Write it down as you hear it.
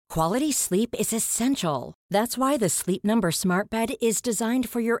Quality sleep is essential. That's why the Sleep Number Smart Bed is designed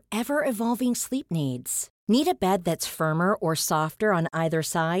for your ever-evolving sleep needs. Need a bed that's firmer or softer on either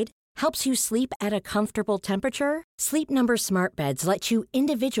side? Helps you sleep at a comfortable temperature? Sleep Number Smart Beds let you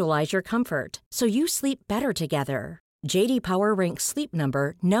individualize your comfort, so you sleep better together. J.D. Power ranks Sleep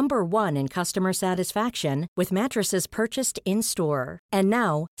Number number 1 in customer satisfaction with mattresses purchased in-store. And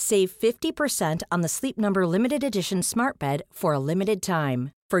now, save 50% on the Sleep Number Limited Edition Smart Bed for a limited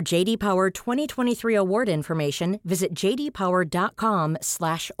time. For J.D. Power 2023 award information, visit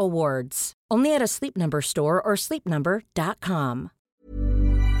jdpower.com/awards. Only at a Sleep Number store or sleepnumber.com.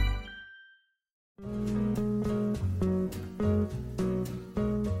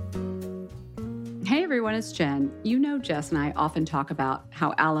 Hey everyone, it's Jen. You know Jess and I often talk about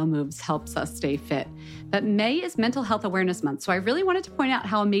how Alo Moves helps us stay fit. But May is Mental Health Awareness Month, so I really wanted to point out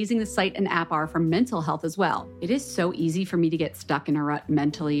how amazing the site and app are for mental health as well. It is so easy for me to get stuck in a rut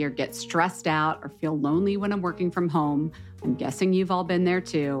mentally or get stressed out or feel lonely when I'm working from home. I'm guessing you've all been there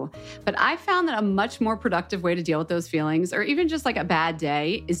too. But I found that a much more productive way to deal with those feelings, or even just like a bad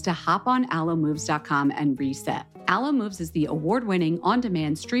day, is to hop on alomoves.com and reset. Alo Moves is the award-winning,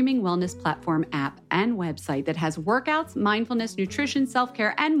 on-demand streaming wellness platform, app, and website that has workouts, mindfulness, nutrition,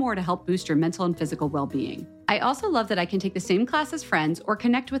 self-care, and more to help boost your mental and physical well-being. I also love that I can take the same class as friends or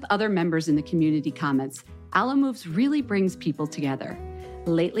connect with other members in the community comments. Alo Moves really brings people together.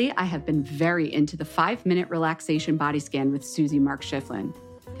 Lately, I have been very into the 5-minute relaxation body scan with Susie Mark Schifflin.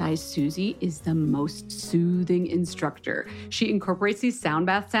 Guys, Susie is the most soothing instructor. She incorporates these sound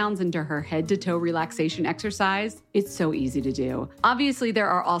bath sounds into her head-to-toe relaxation exercise. It's so easy to do. Obviously, there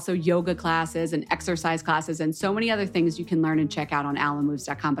are also yoga classes and exercise classes and so many other things you can learn and check out on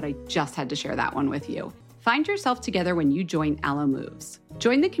alomoves.com, but I just had to share that one with you. Find yourself together when you join Alo Moves.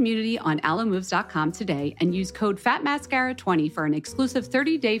 Join the community on alomoves.com today and use code FATMASCARA20 for an exclusive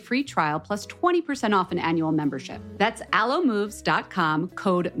 30-day free trial plus 20% off an annual membership. That's alomoves.com,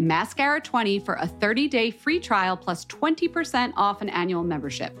 code MASCARA20 for a 30-day free trial plus 20% off an annual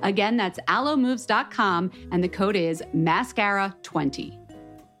membership. Again, that's alomoves.com and the code is MASCARA20.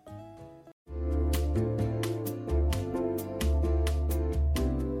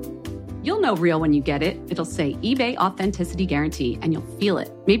 You'll know real when you get it. It'll say eBay Authenticity Guarantee, and you'll feel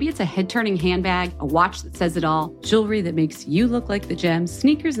it. Maybe it's a head-turning handbag, a watch that says it all, jewelry that makes you look like the gem,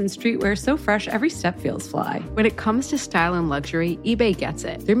 sneakers and streetwear so fresh every step feels fly. When it comes to style and luxury, eBay gets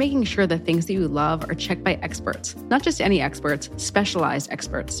it. They're making sure the things that you love are checked by experts. Not just any experts, specialized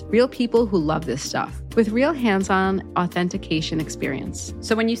experts. Real people who love this stuff. With real hands-on authentication experience.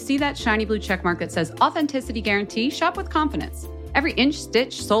 So when you see that shiny blue checkmark that says Authenticity Guarantee, shop with confidence. Every inch,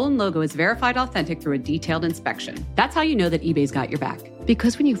 stitch, sole, and logo is verified authentic through a detailed inspection. That's how you know that eBay's got your back.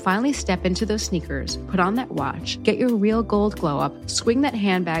 Because when you finally step into those sneakers, put on that watch, get your real gold glow up, swing that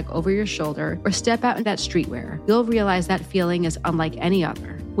handbag over your shoulder, or step out in that streetwear, you'll realize that feeling is unlike any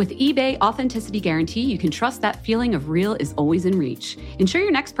other. With eBay Authenticity Guarantee, you can trust that feeling of real is always in reach. Ensure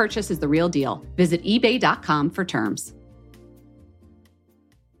your next purchase is the real deal. Visit ebay.com for terms.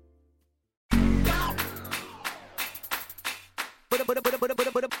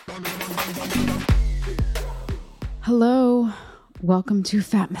 Hello, welcome to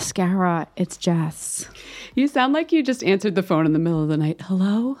Fat Mascara. It's Jess. You sound like you just answered the phone in the middle of the night.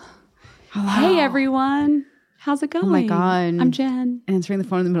 Hello? Hello. Hey, everyone. How's it going? Oh my God. I'm Jen. Answering the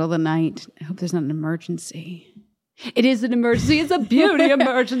phone in the middle of the night. I hope there's not an emergency. It is an emergency. It's a beauty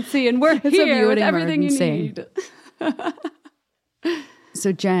emergency, and we're here with everything emergency. you need.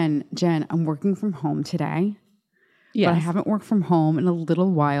 So Jen, I'm working from home today. Yes. But I haven't worked from home in a little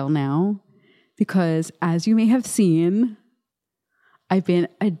while now because, as you may have seen, I've been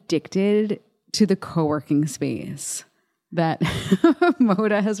addicted to the co-working space that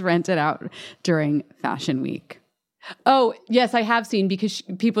Moda has rented out during Fashion Week. Oh, yes, I have seen because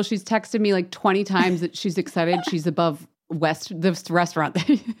she's texted me like 20 times that she's excited. She's above this restaurant.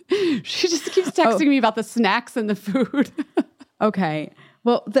 She just keeps texting me about the snacks and the food. Okay.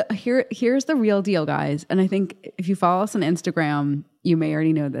 Well, here's the real deal, guys. And I think if you follow us on Instagram, you may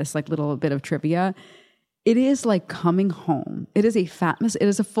already know this, like little bit of trivia. It is like coming home. It is a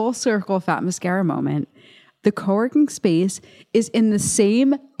full circle Fat Mascara moment. The co-working space is in the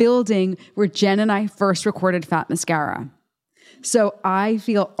same building where Jen and I first recorded Fat Mascara. So I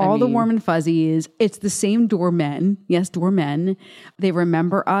feel the warm and fuzzies. It's the same doormen. Yes, doormen. They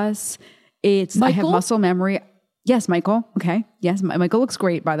remember us. I have muscle memory. Yes, Michael. Okay. Yes, Michael looks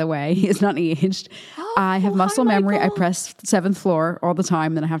great, by the way. He is not aged. I have muscle memory. I press 7th floor all the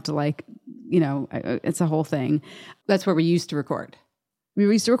time. Then I have to it's a whole thing. That's where we used to record. We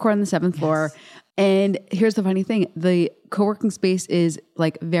used to record on the 7th floor. And here's the funny thing. The co-working space is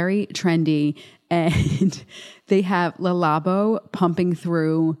like very trendy and they have Le Labo pumping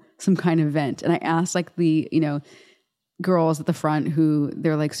through some kind of vent. And I asked like the, girls at the front who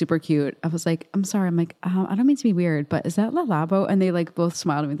they're like super cute. I was like, I'm sorry. I'm like, I don't mean to be weird, but is that Le Labo? And they like both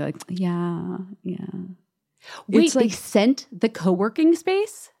smiled at me. They're like, yeah. Wait, It's they like sent the co-working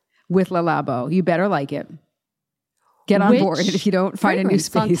space? with Le Labo. You better like it. Get on board if you don't find a new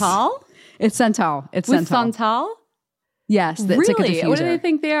space. Santal? It's Santal. It's With Santal. Santal? Yes. It's Really? like a diffuser. What do they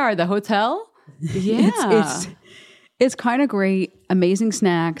think they are? The hotel? Yeah. It's kind of great. Amazing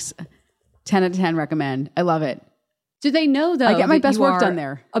snacks. 10 out of 10 recommend. I love it. Do they know, though, I get my that best you work are done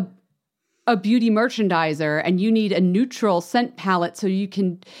there. A beauty merchandiser and you need a neutral scent palette so you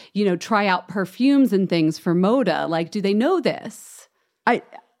can, try out perfumes and things for Moda? Like, do they know this?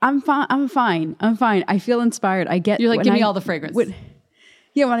 I'm fine. I feel inspired. You're like, give me all the fragrance. When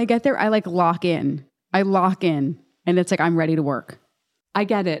I get there, I like lock in. And it's like, I'm ready to work. I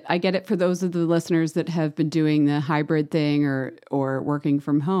get it for those of the listeners that have been doing the hybrid thing or working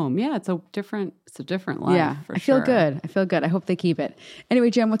from home. Yeah, it's a different life. Yeah, for I feel sure. good. I hope they keep it. Anyway,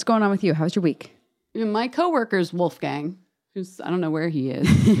 Jen, what's going on with you? How's your week? My coworker's Wolfgang, who's, I don't know where he is,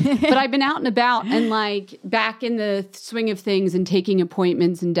 but I've been out and about and like back in the swing of things and taking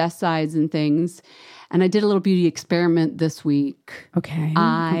appointments and desk sides and things. And I did a little beauty experiment this week. Okay.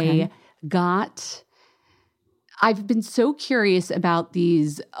 I've been so curious about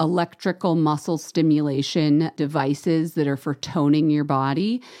these electrical muscle stimulation devices that are for toning your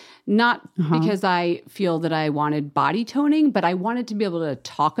body. Not because I feel that I wanted body toning, but I wanted to be able to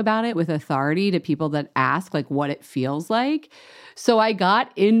talk about it with authority to people that ask like what it feels like. So I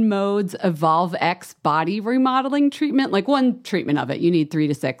got InMode's Evolve X body remodeling treatment, like one treatment of it. You need 3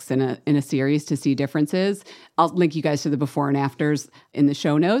 to 6 in a series to see differences. I'll link you guys to the before and afters in the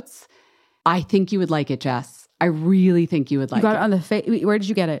show notes. I think you would like it, Jess. I really think you would like it. You got it on the face. Where did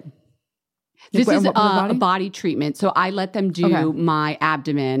you get it? This is a body? body treatment. So I let them do my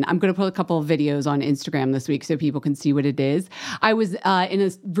abdomen. I'm going to put a couple of videos on Instagram this week so people can see what it is. I was in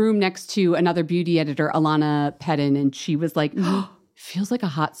a room next to another beauty editor, Alana Pedin, and she was like, feels like a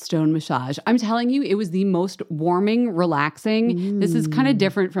hot stone massage. I'm telling you, it was the most warming, relaxing. This is kind of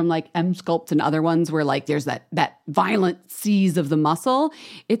different from like Emsculpt and other ones where like there's that violent seize of the muscle.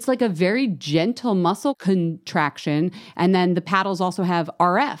 It's like a very gentle muscle contraction. And then the paddles also have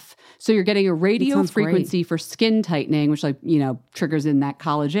RF. So you're getting a radio frequency for skin tightening, which triggers in that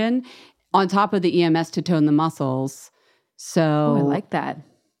collagen on top of the EMS to tone the muscles. So I like that.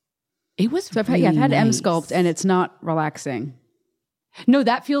 It was So I've really had nice. Emsculpt and it's not relaxing. No,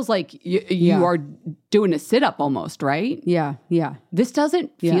 that feels like you are doing a sit-up almost, right? Yeah. This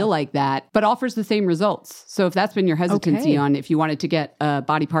doesn't feel like that, but offers the same results. So if that's been your hesitancy on if you wanted to get a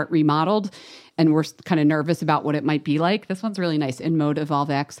body part remodeled and we're kind of nervous about what it might be like, this one's really nice. InMode Evolve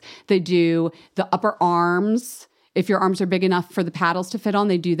X. They do the upper arms. If your arms are big enough for the paddles to fit on,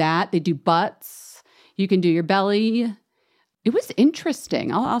 they do that. They do butts. You can do your belly. It was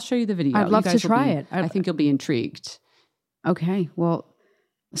interesting. I'll show you the video. I'd love to try it. I think you'll be intrigued. Okay. Well,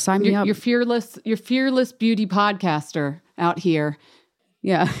 sign me up. You're fearless beauty podcaster out here.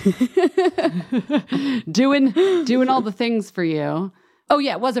 Yeah. doing all the things for you. Oh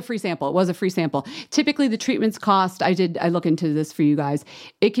yeah, it was a free sample. Typically the treatments cost, I look into this for you guys.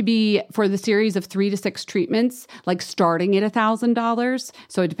 It could be for the series of 3 to 6 treatments, like starting at $1,000.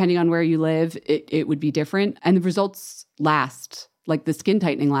 So depending on where you live, it would be different. And the results last, like the skin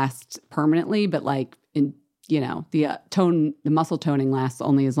tightening lasts permanently, but like the muscle toning lasts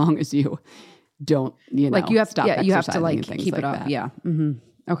only as long as you don't, like you have stop you have to exercising like and things keep it like up. that. Yeah. Mm-hmm.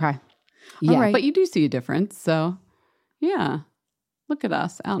 Okay. Yeah. All right. But you do see a difference. So yeah. Look at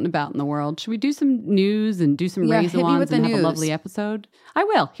us out and about in the world. Should we do some news and do some raise-a-wands and have a lovely episode? I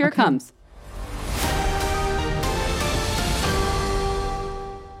will. Here it comes.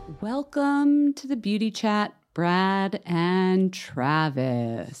 Welcome to the Beauty Chat, Brad and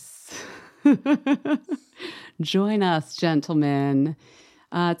Travis. Join us, gentlemen.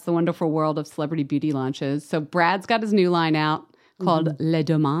 It's the wonderful world of celebrity beauty launches. So Brad's got his new line out called Le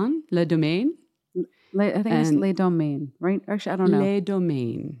Domaine. I think it's Le Domaine, right? Actually, I don't know. Le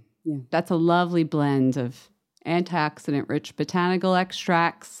Domaine. Yeah. That's a lovely blend of antioxidant-rich botanical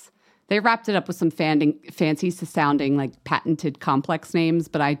extracts. They wrapped it up with some fancy-sounding, like patented complex names,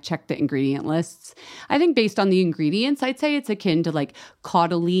 but I checked the ingredient lists. I think based on the ingredients, I'd say it's akin to like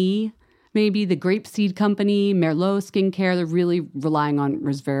Caudalie, maybe the Grapeseed Company, Merlot Skincare. They're really relying on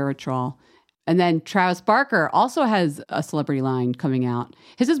resveratrol. And then Travis Barker also has a celebrity line coming out.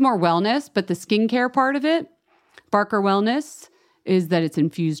 His is more wellness, but the skincare part of it, Barker Wellness, is that it's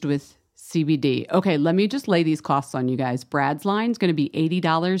infused with CBD. Okay, let me just lay these costs on you guys. Brad's line is going to be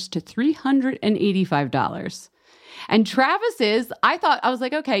 $80 to $385. And Travis's, I was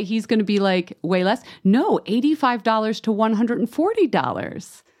like, okay, he's going to be like way less. No, $85 to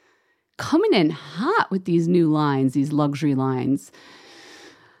 $140. Coming in hot with these new lines, these luxury lines.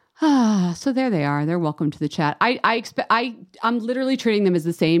 So there they are. They're welcome to the chat. I'm literally treating them as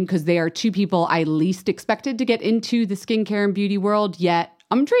the same because they are two people I least expected to get into the skincare and beauty world, yet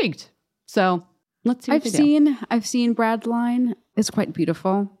I'm intrigued. So let's see what I've seen Brad's line. It's quite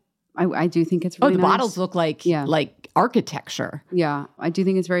beautiful. I do think it's really the nice. bottles look like architecture. Yeah, I do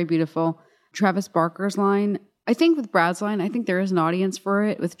think it's very beautiful. Travis Barker's line, I think with Brad's line, I think there is an audience for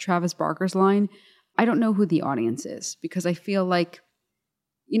it. With Travis Barker's line, I don't know who the audience is because I feel like,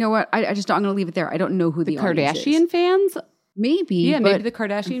 you know what? I'm going to leave it there. I don't know who the audience is. Kardashian fans? Maybe. Yeah, maybe the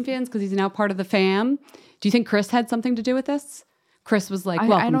Kardashian fans because he's now part of the fam. Do you think Chris had something to do with this? Chris was like,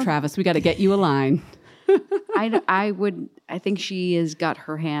 welcome, Travis. We got to get you a line. I think she has got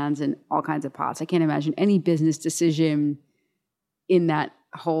her hands in all kinds of pots. I can't imagine any business decision in that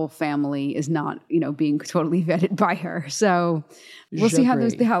whole family is not, being totally vetted by her. So we'll see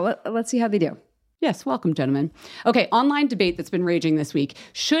let's see how they do. Yes, welcome, gentlemen. Okay, online debate that's been raging this week.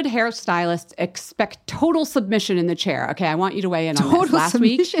 Should hairstylists expect total submission in the chair? Okay, I want you to weigh in on this. Last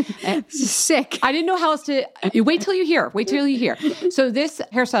submission. Week. Sick. I didn't know how else to... Wait till you hear. So this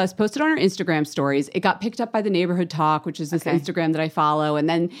hairstylist posted on her Instagram stories. It got picked up by the Neighborhood Talk, which is this Instagram that I follow, and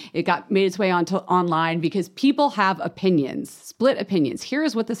then it got made its way onto online because people have opinions, split opinions. Here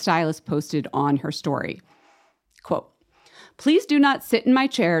is what the stylist posted on her story. Quote, "Please do not sit in my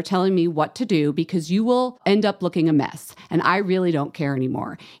chair telling me what to do because you will end up looking a mess. And I really don't care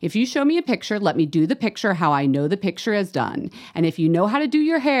anymore. If you show me a picture, let me do the picture how I know the picture is done. And if you know how to do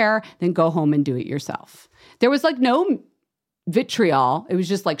your hair, then go home and do it yourself." There was like no vitriol. It was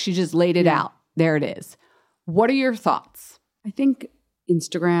just like she just laid it out. There it is. What are your thoughts? I think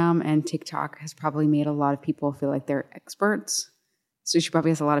Instagram and TikTok has probably made a lot of people feel like they're experts. So she probably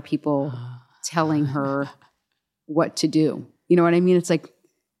has a lot of people telling her what to do. You know what I mean? It's like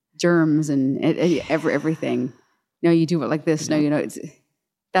germs and everything. No, you do it like this. No,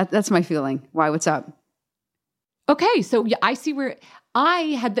 that's my feeling. Why? What's up? Okay, so yeah, I see where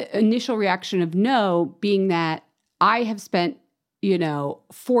I had the initial reaction of no, being that I have spent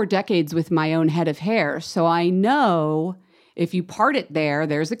 4 decades with my own head of hair, so I know if you part it there,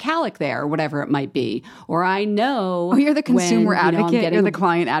 there's a calic there, or whatever it might be, or I know. Oh, you're the consumer advocate. You're the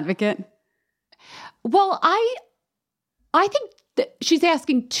client advocate. Well, I think that she's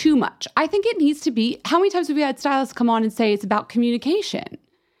asking too much. I think it needs to be, how many times have we had stylists come on and say it's about communication?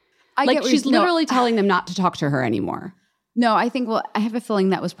 She's literally telling them not to talk to her anymore. No, I have a feeling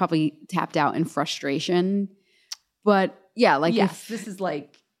that was probably tapped out in frustration. But yeah, this is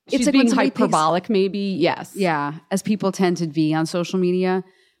like, she's being hyperbolic maybe. Yes. Yeah. As people tend to be on social media.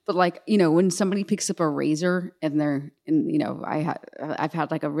 But when somebody picks up a razor and I've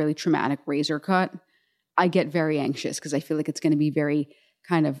had like a really traumatic razor cut, I get very anxious because I feel like it's going to be very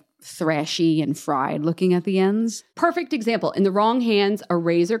kind of thrashy and fried looking at the ends. Perfect example. In the wrong hands, a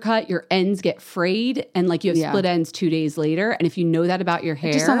razor cut, your ends get frayed and like you have split ends 2 days later. And if you know that about your hair.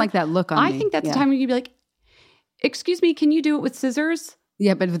 I just don't like that look on me. I think that's the time when you'd be like, excuse me, can you do it with scissors?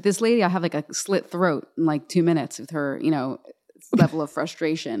 Yeah, but with this lady, I have like a slit throat in like 2 minutes with her, level of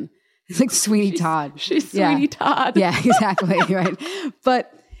frustration. It's like Sweeney Todd. She's Sweeney Todd. Yeah, exactly. Right.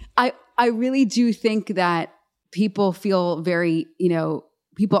 But I really do think that people feel very,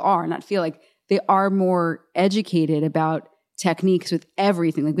 they are more educated about techniques with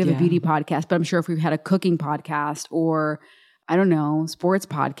everything. Like we have a beauty podcast, but I'm sure if we had a cooking podcast or I don't know, sports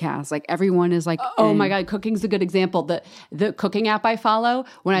podcast, like everyone is like, oh my God, cooking's a good example. The cooking app I follow,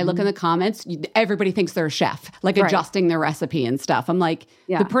 when I look in the comments, everybody thinks they're a chef, like adjusting their recipe and stuff. I'm like,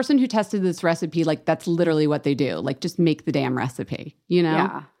 the person who tested this recipe, like that's literally what they do. Like just make the damn recipe,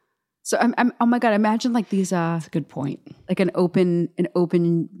 Yeah. So I'm oh my God, imagine like these that's a good point. Like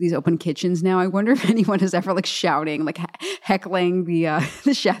these open kitchens now. I wonder if anyone is ever like shouting, like heckling the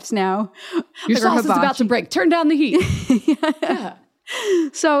chefs now. Your sauce is about to break. Turn down the heat. Yeah.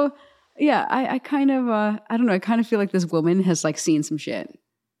 So yeah, I kind of I don't know, I kind of feel like this woman has like seen some shit.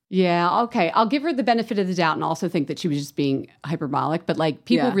 Yeah, okay. I'll give her the benefit of the doubt and also think that she was just being hyperbolic, but like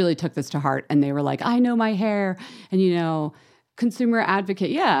people really took this to heart and they were like, I know my hair and consumer advocate.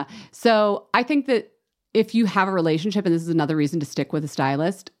 Yeah. So I think that if you have a relationship, and this is another reason to stick with a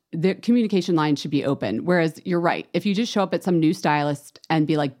stylist, the communication line should be open. Whereas you're right. If you just show up at some new stylist and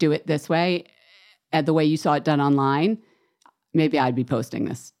be like, do it this way, and the way you saw it done online, maybe I'd be posting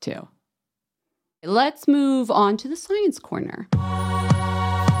this too. Let's move on to the science corner.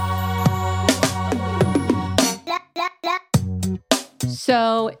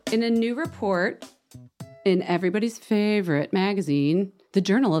 So, in a new report in everybody's favorite magazine, the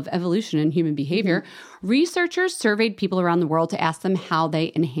Journal of Evolution and Human Behavior, researchers surveyed people around the world to ask them how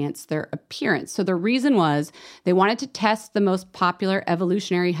they enhance their appearance. So the reason was they wanted to test the most popular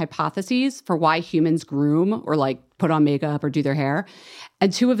evolutionary hypotheses for why humans groom or like put on makeup or do their hair.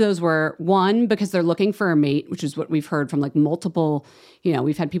 And two of those were, one, because they're looking for a mate, which is what we've heard from like multiple,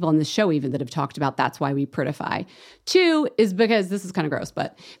 we've had people on this show even that have talked about that's why we prettify. Two is because, this is kind of gross,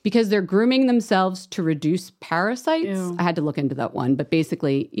 but because they're grooming themselves to reduce parasites. Ew. I had to look into that one. But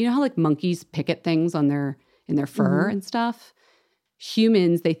basically, you know how like monkeys pick at things on in their fur and stuff?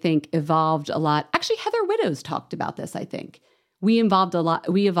 Humans, they think, evolved a lot. Actually, Heather Widdows talked about this, I think. We evolved a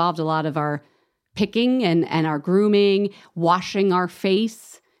lot of our picking and our grooming, washing our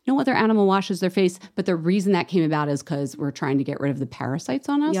face. No other animal washes their face, but the reason that came about is because we're trying to get rid of the parasites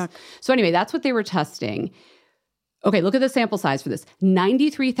on us. Yuck. So anyway, that's what they were testing. Okay, look at the sample size for this.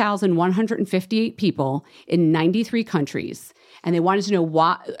 93,158 people in 93 countries. And they wanted to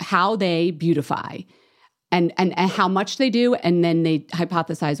know how they beautify and how much they do, and then they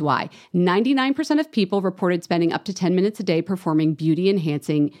hypothesize why. 99% of people reported spending up to 10 minutes a day performing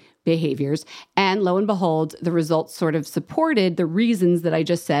beauty-enhancing behaviors. And lo and behold, the results sort of supported the reasons that I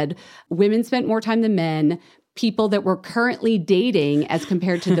just said. Women spent more time than men. People that were currently dating as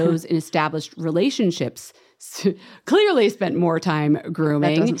compared to those in established relationships clearly spent more time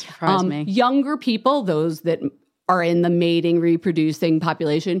grooming. That doesn't surprise me. Younger people, those that are in the mating, reproducing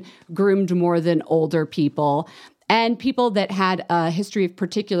population, groomed more than older people. And people that had a history of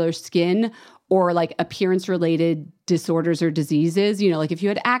particular skin or like appearance-related disorders or diseases, like if you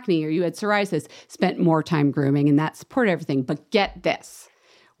had acne or you had psoriasis, spent more time grooming, and that supported everything. But get this.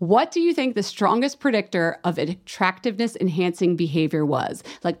 What do you think the strongest predictor of attractiveness-enhancing behavior was?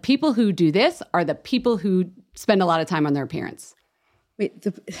 Like people who do this are the people who spend a lot of time on their appearance. Wait,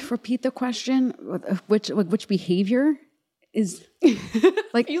 repeat the question. Which behavior is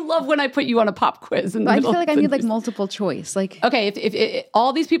like? You love when I put you on a pop quiz. I feel like I need like multiple choice. Like, okay, if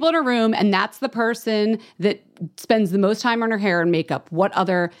all these people in a room and that's the person that spends the most time on her hair and makeup, what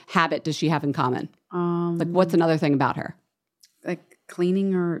other habit does she have in common? Like, what's another thing about her? Like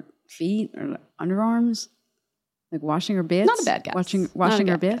cleaning her feet or underarms, like washing her bits. Not a bad guess. Washing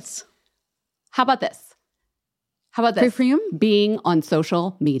her bits. How about this? Perfume? Being on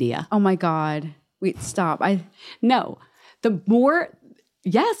social media. Oh my God. Wait, stop. No. The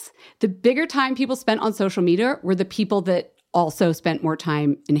bigger time people spent on social media were the people that also spent more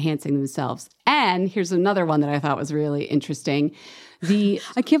time enhancing themselves. And here's another one that I thought was really interesting. I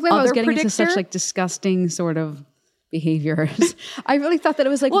can't believe I was getting into such like disgusting sort of behaviors. I really thought that it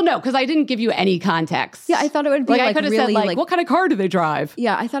was like... Well, no, because I didn't give you any context. Yeah, I thought it would be like I could have really, said like, what kind of car do they drive?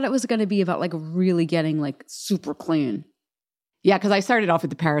 Yeah, I thought it was going to be about like really getting like super clean. Yeah, because I started off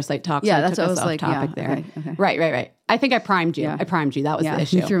with the parasite talk. Yeah, so that's what I was like. Topic Yeah, there. Okay. Right. I think I primed you. Yeah. I primed you. That was the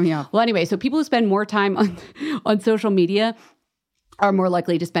issue. You threw me off. Well, anyway, so people who spend more time on social media are more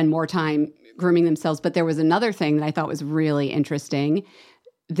likely to spend more time grooming themselves. But there was another thing that I thought was really interesting.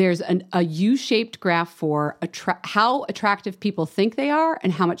 There's a U-shaped graph for how attractive people think they are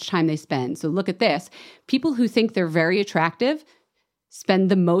and how much time they spend. So look at this. People who think they're very attractive spend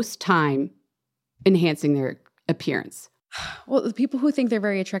the most time enhancing their appearance. Well, the people who think they're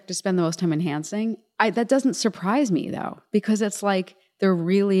very attractive spend the most time enhancing. That doesn't surprise me though, because it's like they're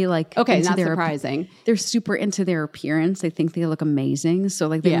really like not surprising. They're super into their appearance. They think they look amazing, so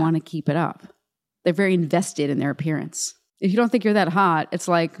like they want to keep it up. They're very invested in their appearance. If you don't think you're that hot, it's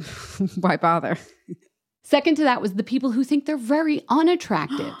like, why bother? Second to that was the people who think they're very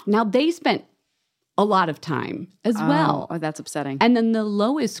unattractive. Now, they spent a lot of time as well. Oh, that's upsetting. And then the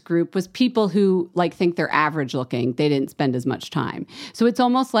lowest group was people who like think they're average looking. They didn't spend as much time. So it's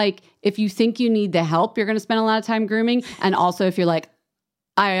almost like if you think you need the help, you're going to spend a lot of time grooming. And also if you're like,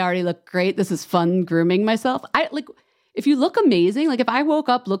 I already look great, this is fun grooming myself. If you look amazing, like if I woke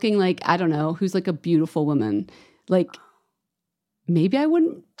up looking like, I don't know, who's like a beautiful woman, like... maybe I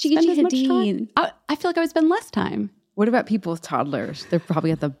wouldn't spend as much time. I feel like I would spend less time. What about people with toddlers? They're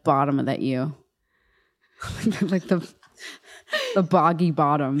probably at the bottom of that U. Like the boggy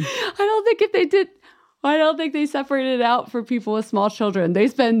bottom. I don't think they separated it out for people with small children. They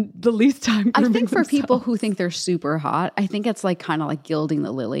spend the least time grooming I think for themselves. people who think they're super hot, I think it's like kind of like gilding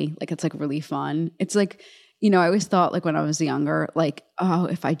the lily. Like it's like really fun. It's like... I always thought like when I was younger, like, oh,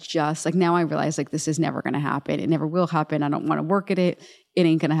 if I just like now I realize like this is never going to happen. It never will happen. I don't want to work at it. It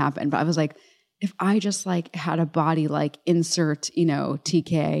ain't going to happen. But I was like, if I just like had a body like insert,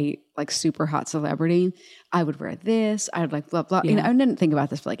 TK, like super hot celebrity, I would wear this. I would like blah, blah. Yeah. I didn't think about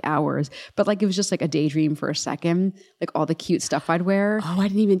this for like hours, but like it was just like a daydream for a second, like all the cute stuff I'd wear. Oh, I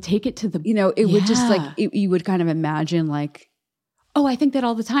didn't even take it to the, It would just like, you would kind of imagine like, oh, I think that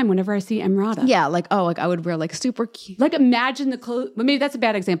all the time whenever I see Emrata. yeah, like, oh, like I would wear like super cute. Like imagine the clothes. Well, maybe that's a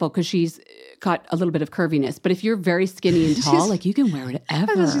bad example because she's got a little bit of curviness. But if you're very skinny and tall, like you can wear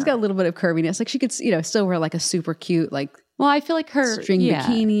whatever. She's got a little bit of curviness. Like she could, still wear like a super cute, like, well, I feel like her string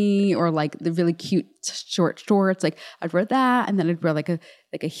bikini or like the really cute short shorts. Like I'd wear that, and then I'd wear like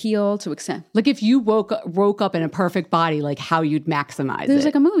a heel to extend. Like if you woke up in a perfect body, like how you'd maximize There's it.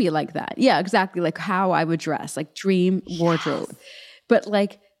 like a movie like that. Yeah, exactly. Like how I would dress, like dream wardrobe. But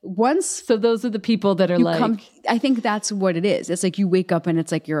like once, so those are the people that are I think that's what it is. It's like you wake up and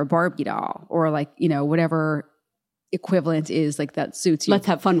it's like you're a Barbie doll or like, whatever equivalent is like that suits you. Let's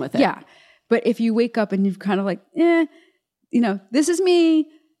have fun with it. Yeah. But if you wake up and you're kind of like, this is me,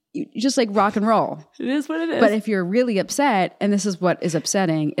 you just like rock and roll. It is what it is. But if you're really upset, and this is what is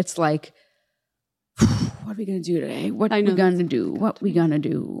upsetting, it's like, what are we going to do today? What are we going to do? What we going to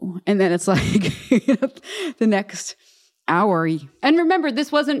do? And then it's like the next hour. And remember,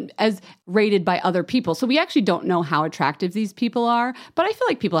 this wasn't as rated by other people. So we actually don't know how attractive these people are. But I feel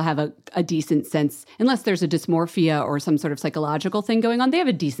like people have a decent sense, unless there's a dysmorphia or some sort of psychological thing going on, they have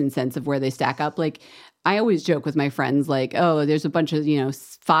a decent sense of where they stack up. Like I always joke with my friends, like, oh, there's a bunch of,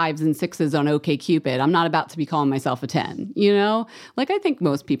 5s and 6s on OkCupid. I'm not about to be calling myself a 10, Like I think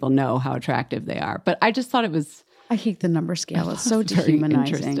most people know how attractive they are. But I just thought it was... I hate the number scale. It's so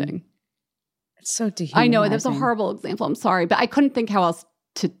dehumanizing. Interesting. It's so dehumanizing. I know, that was a horrible example. I'm sorry. But I couldn't think how else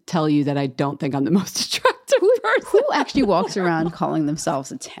to tell you that I don't think I'm the most attractive person. Who actually walks around calling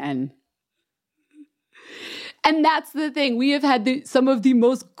themselves a 10? And that's the thing. We have had some of the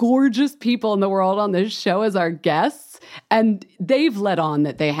most gorgeous people in the world on this show as our guests. And they've let on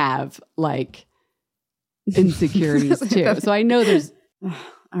that they have like insecurities too. So I know there's...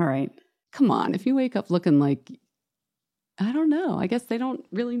 All right. Come on. If you wake up looking like... I don't know. I guess they don't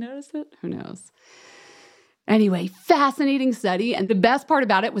really notice it. Who knows? Anyway, fascinating study. And the best part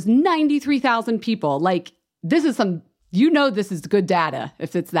about it was 93,000 people. Like, this is this is good data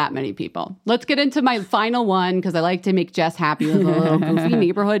if it's that many people. Let's get into my final one because I like to make Jess happy with a little goofy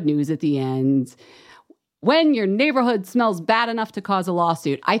neighborhood news at the end. When your neighborhood smells bad enough to cause a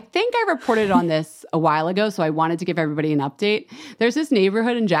lawsuit. I think I reported on this a while ago, so I wanted to give everybody an update. There's this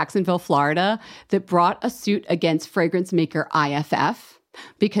neighborhood in Jacksonville, Florida, that brought a suit against fragrance maker IFF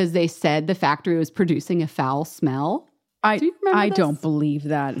because they said the factory was producing a foul smell. Do you remember this? Don't believe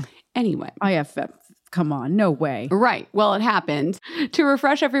that. Anyway. IFF. Come on, no way. Right. Well, it happened. To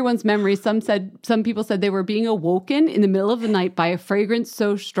refresh everyone's memory, some people said they were being awoken in the middle of the night by a fragrance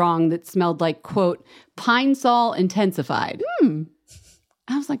so strong that smelled like, quote, pine sol intensified.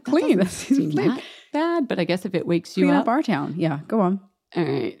 I was like, clean. That seem that bad, but I guess if it wakes you Clean up. up our town. Yeah, go on. All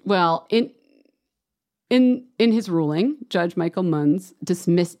right. Well, in his ruling, Judge Michael Munz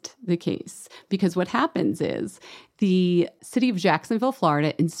dismissed the case because what happens is the city of Jacksonville,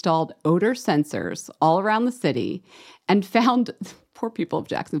 Florida, installed odor sensors all around the city and found, poor people of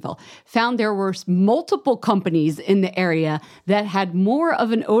Jacksonville, found there were multiple companies in the area that had more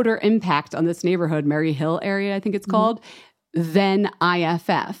of an odor impact on this neighborhood, Mary Hill area, I think it's called, than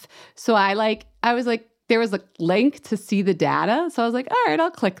IFF. So I was like, there was a link to see the data. So I was like, all right,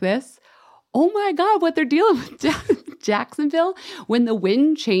 I'll click this. Oh my God, what they're dealing with Jacksonville. When the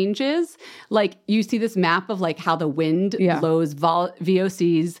wind changes, like you see this map of like how the wind blows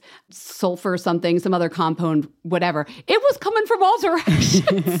VOCs, sulfur something, some other compound, whatever. It was coming from all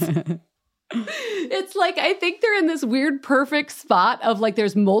directions. It's like, I think they're in this weird perfect spot of like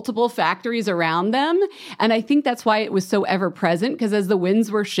there's multiple factories around them. And I think that's why it was so ever present, because as the winds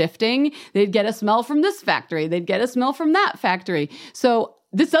were shifting, they'd get a smell from this factory. They'd get a smell from that factory. So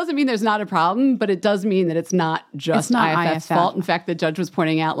this doesn't mean there's not a problem, but it does mean that it's not just IFF's fault. In fact, the judge was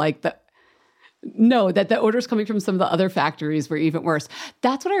pointing out that the odors coming from some of the other factories were even worse.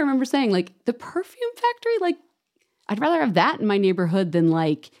 That's what I remember saying. Like the perfume factory, like I'd rather have that in my neighborhood than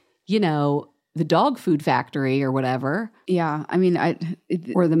like, the dog food factory or whatever. Yeah. I mean,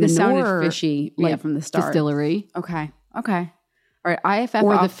 or the manure, sounded fishy from the start. Distillery. Okay. All right. IFF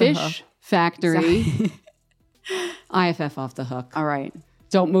or off the fish factory. IFF off the hook. All right.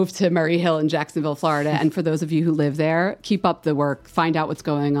 Don't move to Murray Hill in Jacksonville, Florida. And for those of you who live there, keep up the work. Find out what's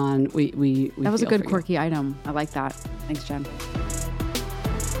going on. We that was a good quirky item. I like that. Thanks, Jen.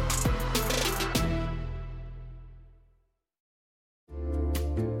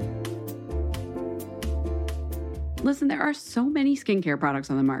 Listen, there are so many skincare products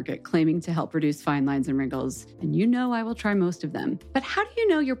on the market claiming to help reduce fine lines and wrinkles, and you know I will try most of them. But how do you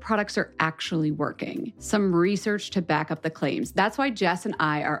know your products are actually working? Some research to back up the claims. That's why Jess and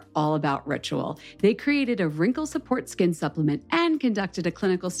I are all about Ritual. They created a wrinkle support skin supplement and conducted a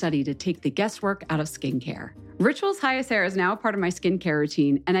clinical study to take the guesswork out of skincare. Ritual's Hyacera is now a part of my skincare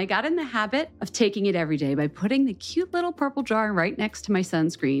routine, and I got in the habit of taking it every day by putting the cute little purple jar right next to my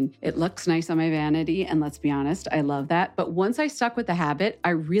sunscreen. It looks nice on my vanity, and let's be honest, I love that. But once I stuck with the habit,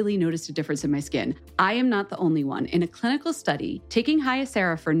 I really noticed a difference in my skin. I am not the only one. In a clinical study, taking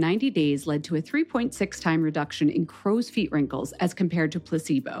Hyacera for 90 days led to a 3.6 time reduction in crow's feet wrinkles as compared to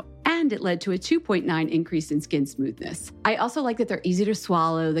placebo. And it led to a 2.9 increase in skin smoothness. I also like that they're easy to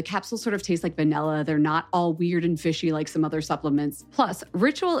swallow. The capsules sort of taste like vanilla. They're not all weird and fishy like some other supplements. Plus,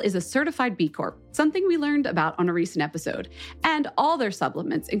 Ritual is a certified B Corp, something we learned about on a recent episode. And all their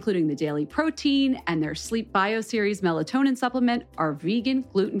supplements, including the daily protein and their Sleep Bio Series melatonin supplement, are vegan,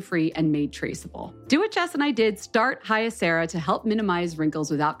 gluten-free, and made traceable. Do what Jess and I did. Start Hyacera to help minimize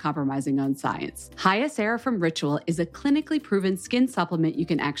wrinkles without compromising on science. Hyacera from Ritual is a clinically proven skin supplement you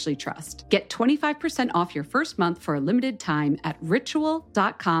can actually trust. Get 25% off your first month for a limited time at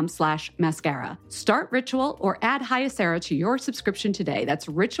ritual.com/mascara. Start Ritual or add Hyacera to your subscription today. That's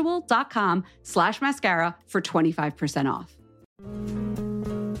ritual.com/mascara for 25% off.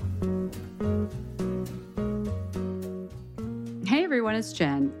 Hey everyone, it's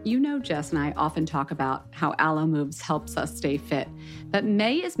Jen. You know Jess and I often talk about how Alo Moves helps us stay fit. But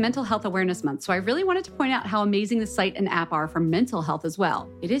May is Mental Health Awareness Month, so I really wanted to point out how amazing the site and app are for mental health as well.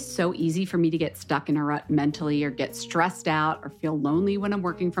 It is so easy for me to get stuck in a rut mentally or get stressed out or feel lonely when I'm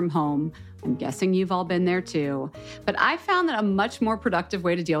working from home. I'm guessing you've all been there too. But I found that a much more productive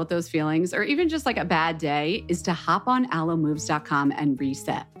way to deal with those feelings, or even just like a bad day, is to hop on alomoves.com and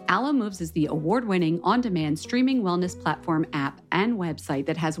reset. Alo Moves is the award-winning, on-demand streaming wellness platform, app, and website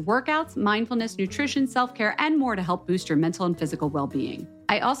that has workouts, mindfulness, nutrition, self-care, and more to help boost your mental and physical well-being.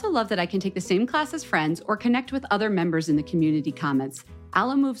 I also love that I can take the same class as friends or connect with other members in the community comments.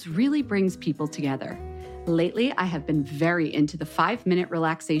 Alo Moves really brings people together. Lately, I have been very into the 5-minute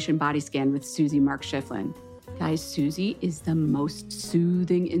relaxation body scan with Susie Mark Schifflin. Guys, Susie is the most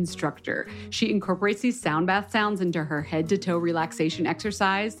soothing instructor. She incorporates these sound bath sounds into her head-to-toe relaxation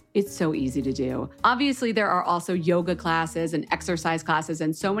exercise. It's so easy to do. Obviously, there are also yoga classes and exercise classes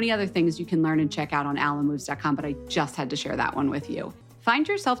and so many other things you can learn and check out on alomoves.com, but I just had to share that one with you. Find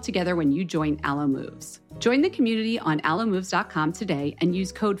yourself together when you join Alo Moves. Join the community on alomoves.com today and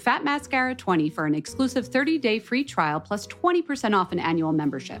use code FATMASCARA20 for an exclusive 30-day free trial plus 20% off an annual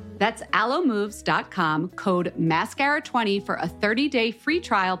membership. That's alomoves.com, code MASCARA20 for a 30-day free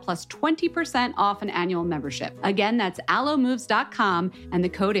trial plus 20% off an annual membership. Again, that's alomoves.com and the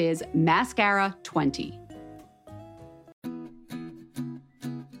code is MASCARA20.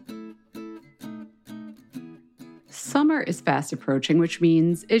 Summer is fast approaching, which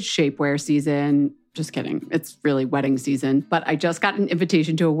means it's shapewear season. Just kidding. It's really wedding season. But I just got an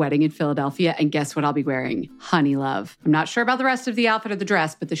invitation to a wedding in Philadelphia, and guess what I'll be wearing? Honey Love. I'm not sure about the rest of the outfit or the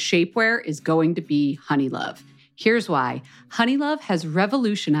dress, but the shapewear is going to be Honey Love. Here's why. Honey Love has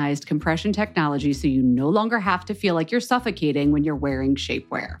revolutionized compression technology so you no longer have to feel like you're suffocating when you're wearing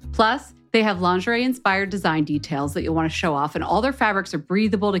shapewear. Plus, they have lingerie-inspired design details that you'll want to show off, and all their fabrics are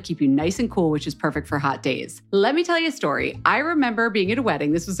breathable to keep you nice and cool, which is perfect for hot days. Let me tell you a story. I remember being at a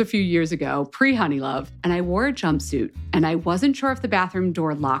wedding, this was a few years ago, pre-Honey Love, and I wore a jumpsuit, and I wasn't sure if the bathroom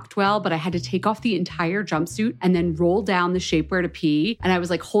door locked well, but I had to take off the entire jumpsuit and then roll down the shapewear to pee, and I was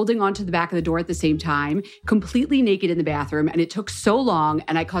like holding onto the back of the door at the same time, completely naked in the bathroom, and it took so long,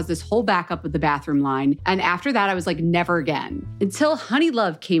 and I caused this whole backup of the bathroom line, and after that, I was like, never again. Until Honey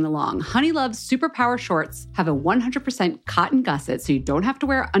Love came along. Honey Love's Superpower shorts have a 100% cotton gusset, so you don't have to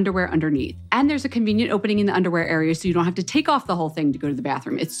wear underwear underneath. And there's a convenient opening in the underwear area, so you don't have to take off the whole thing to go to the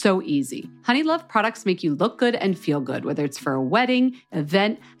bathroom. It's so easy. Honey Love products make you look good and feel good, whether it's for a wedding,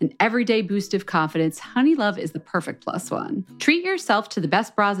 event, an everyday boost of confidence. Honey Love is the perfect plus one. Treat yourself to the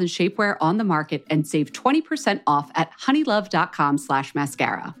best bras and shapewear on the market and save 20% off at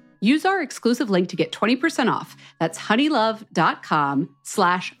honeylove.com/mascara. Use our exclusive link to get 20% off. That's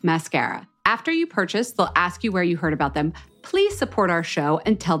honeylove.com/mascara. After you purchase, they'll ask you where you heard about them. Please support our show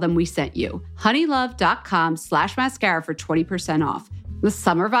and tell them we sent you. honeylove.com/mascara for 20% off. The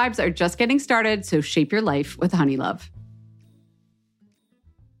summer vibes are just getting started, so shape your life with Honey Love.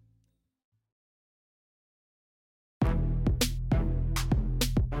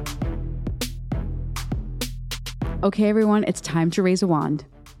 Okay, everyone, it's time to raise a wand.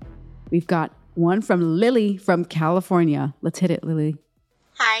 We've got one from Lily from California. Let's hit it, Lily.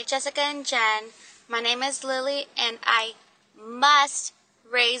 Hi, Jessica and Jen. My name is Lily, and I must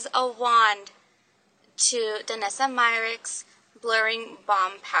raise a wand to Danessa Myricks Blurring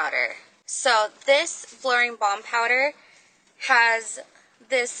Balm Powder. So this Blurring Balm Powder has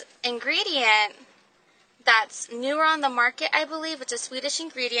this ingredient that's newer on the market, I believe. It's a Swedish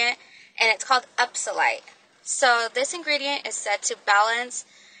ingredient, and it's called Upsolite. So this ingredient is said to balance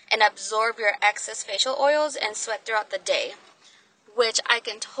and absorb your excess facial oils and sweat throughout the day, which I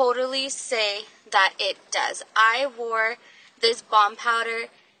can totally say that it does. I wore this balm powder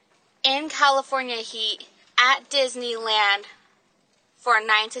in California heat at Disneyland for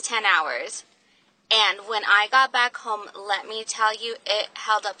 9 to 10 hours. And when I got back home, let me tell you, it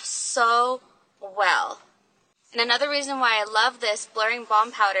held up so well. And another reason why I love this blurring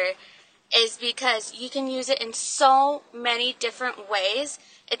balm powder is because you can use it in so many different ways.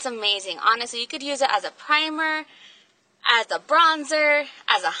 It's amazing. Honestly, you could use it as a primer, as a bronzer,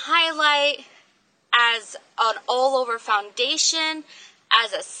 as a highlight, as an all-over foundation,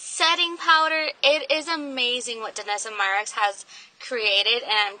 as a setting powder. It is amazing what Danessa Myricks has created,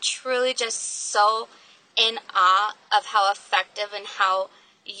 and I'm truly just so in awe of how effective and how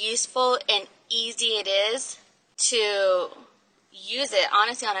useful and easy it is to use it,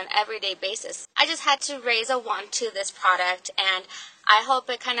 honestly, on an everyday basis. I just had to raise a wand to this product, and I hope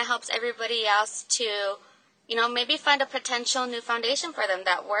it kind of helps everybody else to, maybe find a potential new foundation for them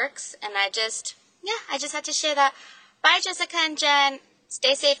that works. And I just had to share that. Bye, Jessica and Jen.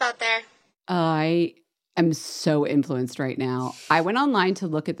 Stay safe out there. I am so influenced right now. I went online to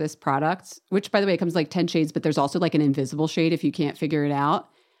look at this product, which, by the way, it comes like 10 shades, but there's also like an invisible shade if you can't figure it out.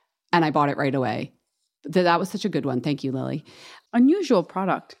 And I bought it right away. That was such a good one. Thank you, Lily. Unusual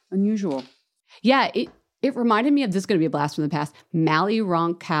product. Unusual. Yeah, it reminded me of, this is going to be a blast from the past, Mally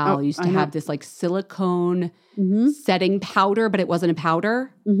Roncal used to have this like silicone setting powder, but it wasn't a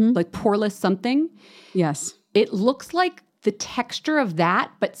powder, like poreless something. Yes. It looks like the texture of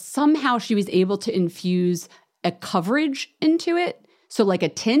that, but somehow she was able to infuse a coverage into it. So like a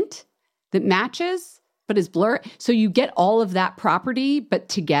tint that matches, but is blurred. So you get all of that property, but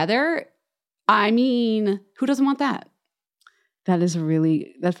together, I mean, who doesn't want that? That is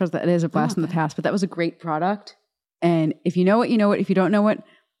that is a blast from the past, but that was a great product. And if you know it, you know it. If you don't know it,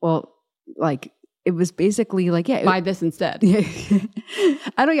 well, like it was basically like, buy this instead.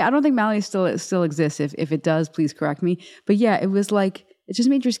 I don't think Mally still exists. If it does, please correct me. But yeah, it was like, it just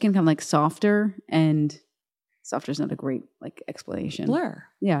made your skin kind of like softer, and softer is not a great like explanation. Blur.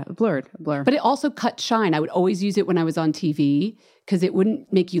 Yeah, blur. But it also cut shine. I would always use it when I was on TV because it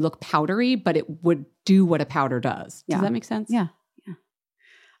wouldn't make you look powdery, but it would do what a powder does. Does that make sense? Yeah.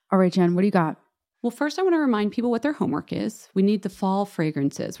 All right, Jen, what do you got? Well, first I want to remind people what their homework is. We need the fall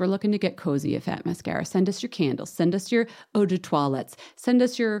fragrances. We're looking to get cozy at Fat Mascara. Send us your candles. Send us your eau de toilettes. Send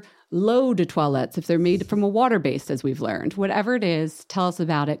us your l'eau de toilettes if they're made from a water base, as we've learned. Whatever it is, tell us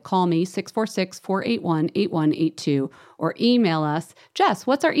about it. Call me, 646-481-8182, or email us. Jess,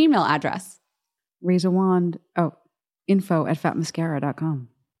 what's our email address? Raise a wand. info@fatmascara.com.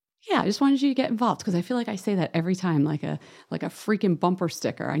 Yeah, I just wanted you to get involved because I feel like I say that every time, like a freaking bumper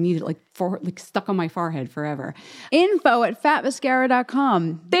sticker. I need it like stuck on my forehead forever.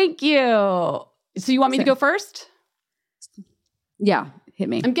 info@fatmascara.com. Thank you. So you want me to go first? Yeah, hit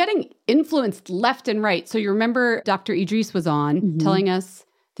me. I'm getting influenced left and right. So you remember Dr. Idris was on telling us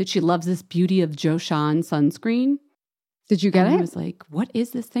that she loves this Beauty of Joshan sunscreen. Did you get it? I was like, what is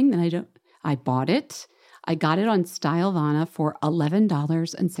this thing that I bought it. I got it on Stylevana for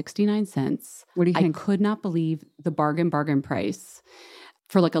 $11.69. What do you think? I could not believe the bargain price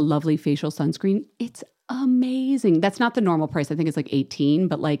for like a lovely facial sunscreen. It's amazing. That's not the normal price. I think it's like $18,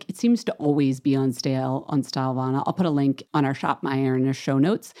 but like it seems to always be on sale on Stylevana. I'll put a link on our Shop My Hair in our show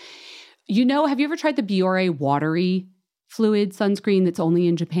notes. Have you ever tried the Biore watery fluid sunscreen that's only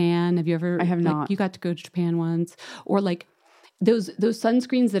in Japan? Have you ever? I have not. You got to go to Japan once, or like those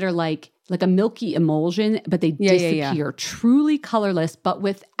sunscreens that are like a milky emulsion, but they disappear, truly colorless, but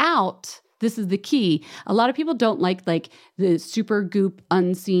without, this is the key. A lot of people don't like the Super Goop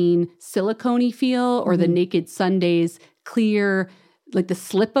unseen silicone-y feel or the Naked Sundays clear, like the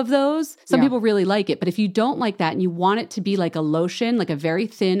slip of those. Some people really like it, but if you don't like that and you want it to be like a lotion, like a very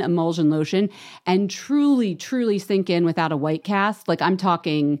thin emulsion lotion, and truly, truly sink in without a white cast, like I'm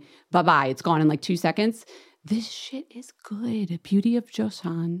talking bye-bye, it's gone in like 2 seconds. This shit is good. Beauty of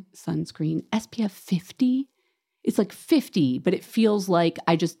Joseon sunscreen, SPF 50. It's like 50, but it feels like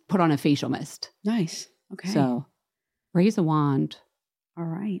I just put on a facial mist. Nice. Okay. So, raise a wand. All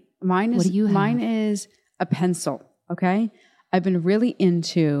right. Mine What do you have? Mine is a pencil. Okay. I've been really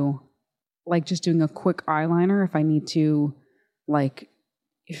into like just doing a quick eyeliner if I need to, like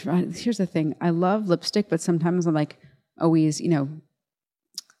here's the thing. I love lipstick, but sometimes I'm like always,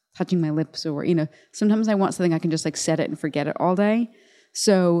 touching my lips, or, sometimes I want something I can just like set it and forget it all day.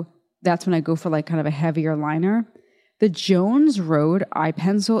 So that's when I go for like kind of a heavier liner. The Jones Road eye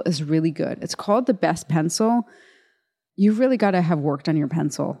pencil is really good. It's called the best pencil. You've really got to have worked on your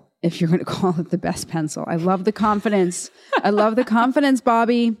pencil if you're going to call it the best pencil. I love the confidence. I love the confidence,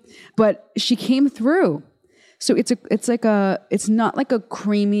 Bobby. But she came through. So it's not like a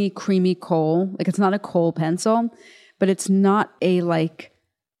creamy kohl. Like it's not a kohl pencil, but it's not a like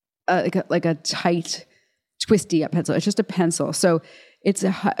a tight, twisty up pencil. It's just a pencil. So it's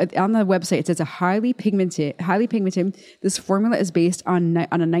on the website. It says a highly pigmented. This formula is based on a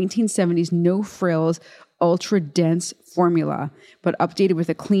 1970s no frills, ultra dense formula, but updated with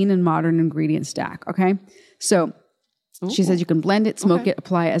a clean and modern ingredient stack. Okay, so she says you can blend it, smoke it,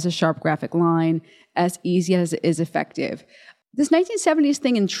 apply it as a sharp graphic line, as easy as it is effective. This 1970s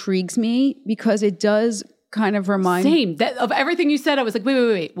thing intrigues me because it does kind of remind of everything you said. I was like,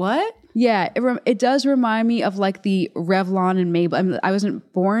 wait, what? Yeah, it does remind me of like the Revlon and Maybelline. I mean, I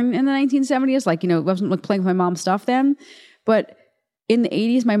wasn't born in the 1970s, I wasn't like playing with my mom's stuff then, but in the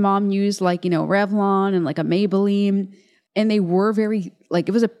 80s, my mom used like, Revlon and like a Maybelline, and they were very like,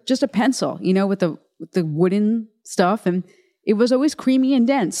 it was just a pencil, with the wooden stuff, and it was always creamy and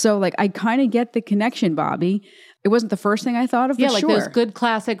dense. So like, I kind of get the connection, Bobby. It wasn't the first thing I thought of. Yeah, like those good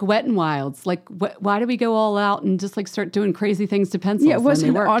classic Wet n Wilds. Like, why do we go all out and just like start doing crazy things to pencils? Yeah, it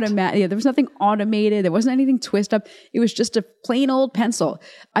wasn't automatic. Yeah, there was nothing automated. There wasn't anything twist up. It was just a plain old pencil.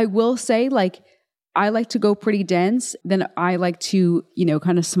 I will say, like, I like to go pretty dense. Then I like to,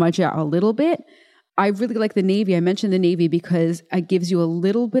 kind of smudge out a little bit. I really like the navy. I mentioned the navy because it gives you a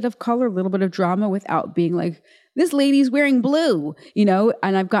little bit of color, a little bit of drama without being like, this lady's wearing blue,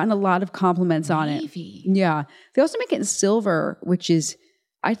 and I've gotten a lot of compliments on it. Yeah. They also make it in silver, which is,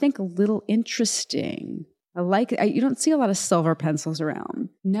 I think, a little interesting. I like it. You don't see a lot of silver pencils around.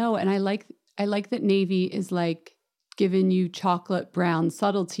 No, and I like that navy is like giving you chocolate brown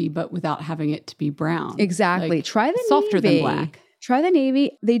subtlety, but without having it to be brown. Exactly. Like, try the softer navy. Than black. Try the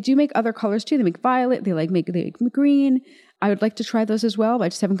navy. They do make other colors too. They make violet. They make green. I would like to try those as well, but I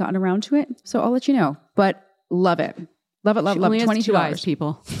just haven't gotten around to it. So I'll let you know. But love it. Love it. Only has $22, 2 eyes,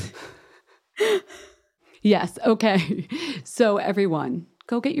 people. Yes. Okay. So everyone,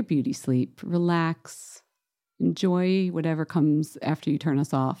 go get your beauty sleep. Relax. Enjoy whatever comes after you turn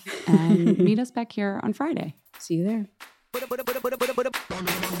us off. And meet us back here on Friday. See you there.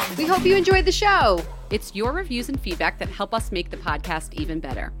 We hope you enjoyed the show. It's your reviews and feedback that help us make the podcast even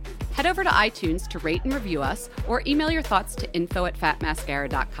better. Head over to iTunes to rate and review us, or email your thoughts to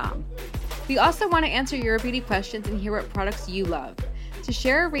info@fatmascara.com. We also want to answer your beauty questions and hear what products you love. To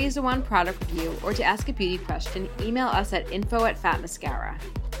share a Raise the Wand product review or to ask a beauty question, email us at info@fatmascara.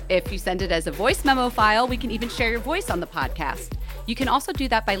 If you send it as a voice memo file, we can even share your voice on the podcast. You can also do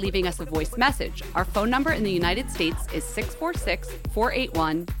that by leaving us a voice message. Our phone number in the United States is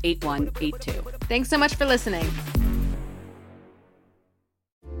 646-481-8182. Thanks so much for listening.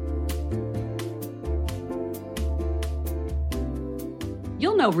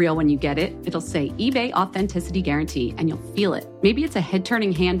 You'll know real when you get it. It'll say eBay Authenticity Guarantee, and you'll feel it. Maybe it's a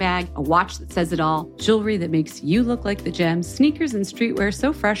head-turning handbag, a watch that says it all, jewelry that makes you look like the gems, sneakers and streetwear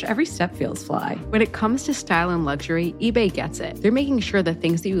so fresh every step feels fly. When it comes to style and luxury, eBay gets it. They're making sure the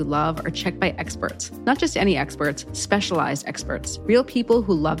things that you love are checked by experts. Not just any experts, specialized experts. Real people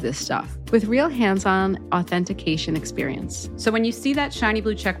who love this stuff. With real hands-on authentication experience. So when you see that shiny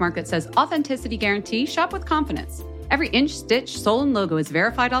blue checkmark that says Authenticity Guarantee, shop with confidence. Every inch, stitch, sole, and logo is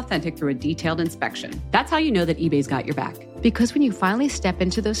verified authentic through a detailed inspection. That's how you know that eBay's got your back. Because when you finally step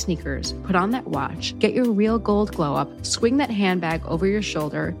into those sneakers, put on that watch, get your real gold glow up, swing that handbag over your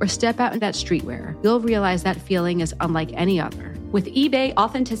shoulder, or step out in that streetwear, you'll realize that feeling is unlike any other. With eBay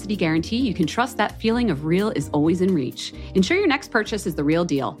Authenticity Guarantee, you can trust that feeling of real is always in reach. Ensure your next purchase is the real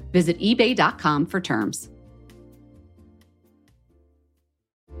deal. Visit ebay.com for terms.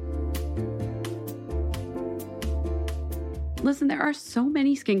 Listen, there are so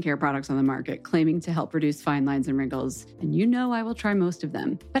many skincare products on the market claiming to help reduce fine lines and wrinkles, and you know I will try most of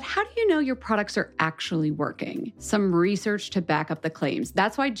them. But how do you know your products are actually working? Some research to back up the claims.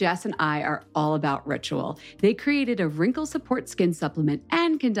 That's why Jess and I are all about Ritual. They created a wrinkle support skin supplement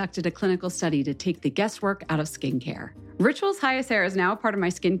and conducted a clinical study to take the guesswork out of skincare. Ritual's Hyacera is now a part of my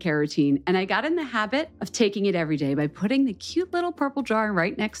skincare routine, and I got in the habit of taking it every day by putting the cute little purple jar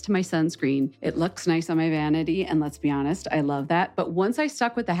right next to my sunscreen. It looks nice on my vanity, and let's be honest, I love that. But once I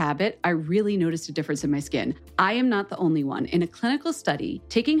stuck with the habit, I really noticed a difference in my skin. I am not the only one. In a clinical study,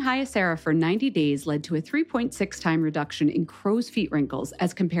 taking Hyacera for 90 days led to a 3.6 time reduction in crow's feet wrinkles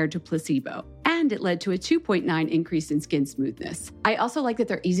as compared to placebo. And it led to a 2.9 increase in skin smoothness. I also like that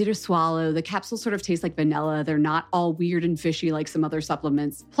they're easy to swallow. The capsules sort of taste like vanilla. They're not all weird and fishy like some other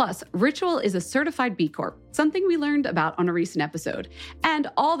supplements. Plus, Ritual is a certified B Corp, something we learned about on a recent episode. And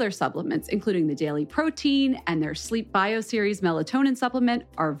all their supplements, including the daily protein and their Sleep Bio Series melatonin supplement,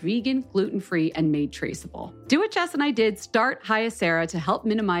 are vegan, gluten-free, and made traceable. Do what Jess and I did. Start Hyacera to help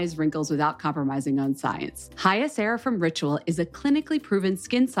minimize wrinkles without compromising on science. Hyacera from Ritual is a clinically proven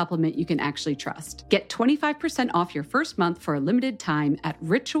skin supplement you can actually trust. Get 25% off your first month for a limited time at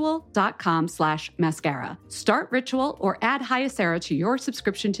ritual.com/mascara. Start Ritual or add Hyacera to your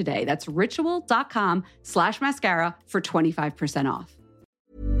subscription today. That's ritual.com/mascara for 25% off.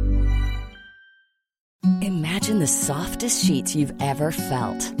 Imagine the softest sheets you've ever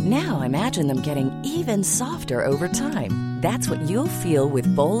felt. Now imagine them getting even softer over time. That's what you'll feel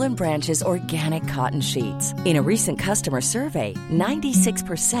with Boll & Branch's organic cotton sheets. In a recent customer survey,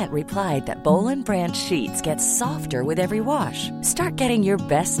 96% replied that Boll & Branch sheets get softer with every wash. Start getting your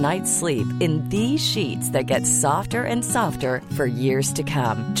best night's sleep in these sheets that get softer and softer for years to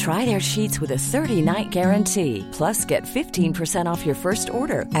come. Try their sheets with a 30-night guarantee. Plus, get 15% off your first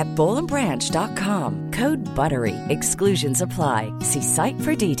order at bollandbranch.com. Code BUTTERY. Exclusions apply. See site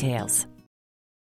for details.